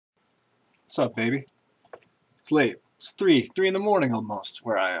What's up, baby? It's late. It's 3 in the morning almost,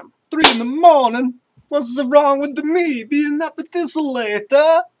 where I am. 3 in the morning? What's wrong with me being up at this late,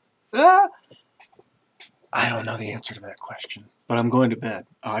 Huh? I don't know the answer to that question, but I'm going to bed.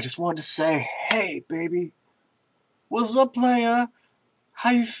 I just wanted to say, hey, baby. What's up, player?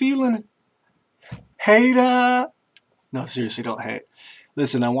 How you feeling? Hater? No, seriously, don't hate.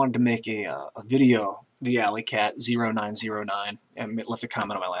 Listen, I wanted to make a video, the Alley Cat 0909, and left a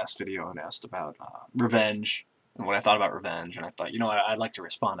comment on my last video and asked about revenge and what I thought about revenge. And I thought, you know what, I'd like to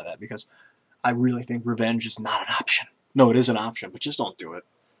respond to that because I really think revenge is not an option. No, it is an option, but just don't do it.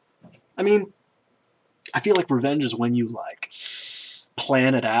 I mean, I feel like revenge is when you like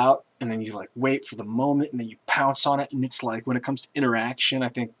plan it out and then you like wait for the moment and then you pounce on it. And it's like when it comes to interaction, I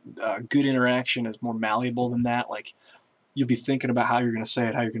think good interaction is more malleable than that. Like, you'll be thinking about how you're going to say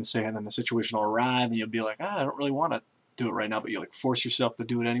it, and then the situation will arrive, and you'll be like, I don't really want to do it right now, but you like force yourself to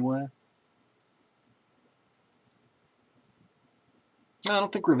do it anyway. I don't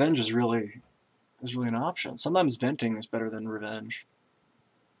think revenge is really an option. Sometimes venting is better than revenge.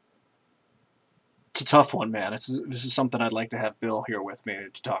 It's a tough one, man. This is something I'd like to have Bill here with me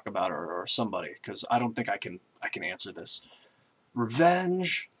to talk about, or somebody, because I don't think I can answer this.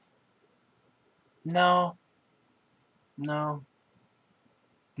 Revenge? No. No.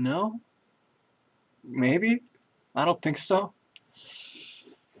 No? Maybe? I don't think so.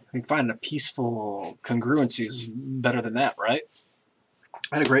 I think finding a peaceful congruency is better than that, right?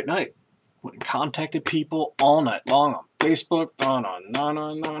 I had a great night. Went and contacted people all night long on Facebook. No.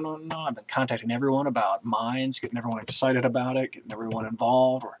 I've been contacting everyone about Minds, getting everyone excited about it, getting everyone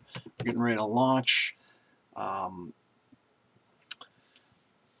involved. We're getting ready to launch. What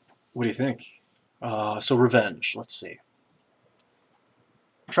do you think? So revenge. Let's see.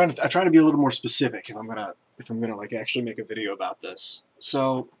 I try to be a little more specific if I'm gonna like actually make a video about this.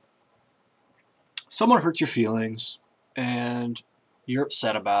 So someone hurts your feelings and you're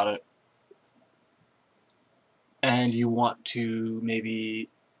upset about it and you want to maybe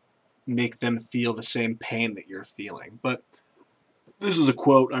make them feel the same pain that you're feeling. But this is a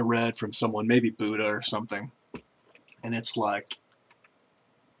quote I read from someone, maybe Buddha or something, and it's like,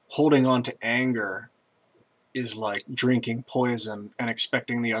 holding on to anger is like drinking poison and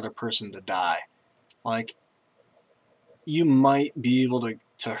expecting the other person to die. Like, you might be able to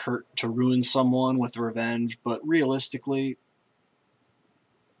ruin someone with revenge, but realistically,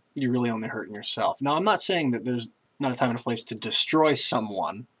 you're really only hurting yourself. Now, I'm not saying that there's not a time and a place to destroy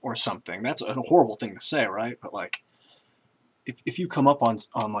someone or something. That's a horrible thing to say, right? But like, if you come up on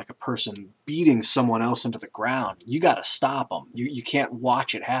like a person beating someone else into the ground, you got to stop them. You can't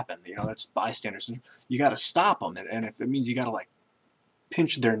watch it happen. You know, that's bystander syndrome. You got to stop them, and if it means you got to like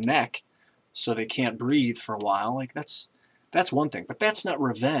pinch their neck so they can't breathe for a while, like that's one thing. But that's not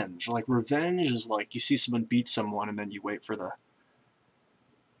revenge. Like, revenge is like you see someone beat someone and then you wait for the...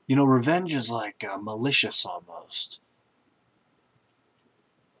 You know, revenge is like malicious almost.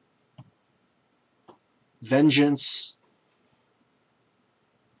 Vengeance...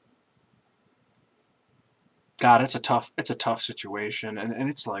 God, it's a tough situation, and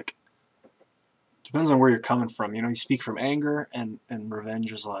it's like, depends on where you're coming from. You know, you speak from anger, and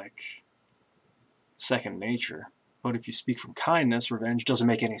revenge is like second nature. But if you speak from kindness, revenge doesn't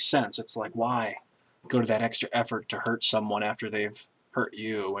make any sense. It's like, why go to that extra effort to hurt someone after they've hurt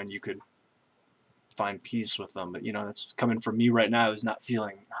you when you could find peace with them? But you know, that's coming from me right now, who's not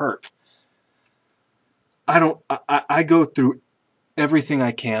feeling hurt. I go through everything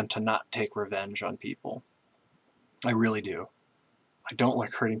I can to not take revenge on people. I really do. I don't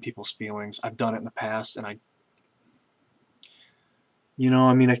like hurting people's feelings. I've done it in the past, and you know,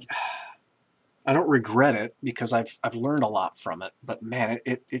 I mean, I don't regret it because I've learned a lot from it. But man,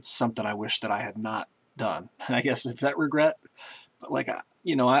 it's something I wish that I had not done. And I guess, is that regret? But like,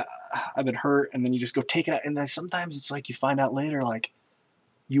 you know, I've been hurt, and then you just go take it out, and then sometimes it's like you find out later, like,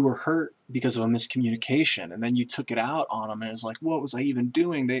 you were hurt because of a miscommunication, and then you took it out on them, and it's like, what was I even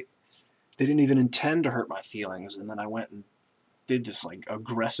doing? They didn't even intend to hurt my feelings, and then I went and did this like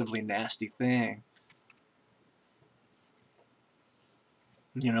aggressively nasty thing.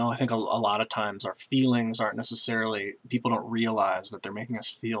 You know, I think a lot of times our feelings aren't necessarily, people don't realize that they're making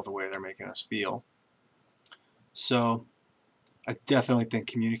us feel the way they're making us feel. So I definitely think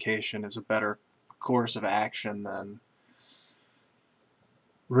communication is a better course of action than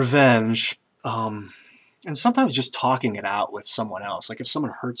revenge. And sometimes just talking it out with someone else. Like, if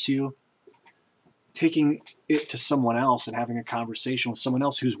someone hurts you, taking it to someone else and having a conversation with someone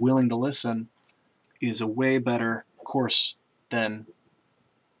else who's willing to listen is a way better course than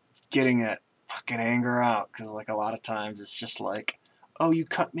getting that fucking anger out. Because like, a lot of times it's just like, oh, you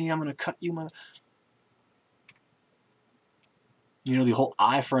cut me, I'm gonna cut you, you know, the whole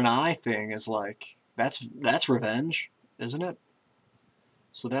eye for an eye thing is like, that's revenge, isn't it?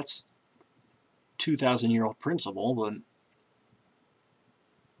 So that's 2,000-year-old principle, but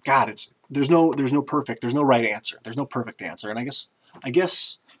God, there's no right answer. There's no perfect answer, and I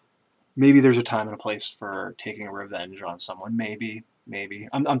guess maybe there's a time and a place for taking a revenge on someone. Maybe.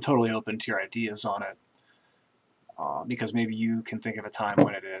 I'm totally open to your ideas on it. Because maybe you can think of a time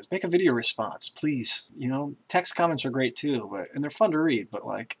when it is. Make a video response, please. You know, text comments are great too, and they're fun to read, but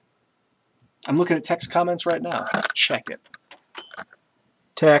like, I'm looking at text comments right now. Check it.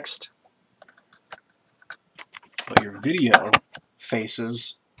 Text. But your video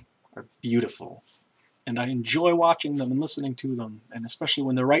faces are beautiful. And I enjoy watching them and listening to them, and especially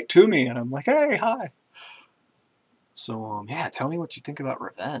when they're right to me, and I'm like, hey, hi. So, yeah, tell me what you think about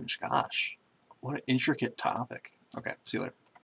revenge. Gosh, what an intricate topic. Okay, see you later.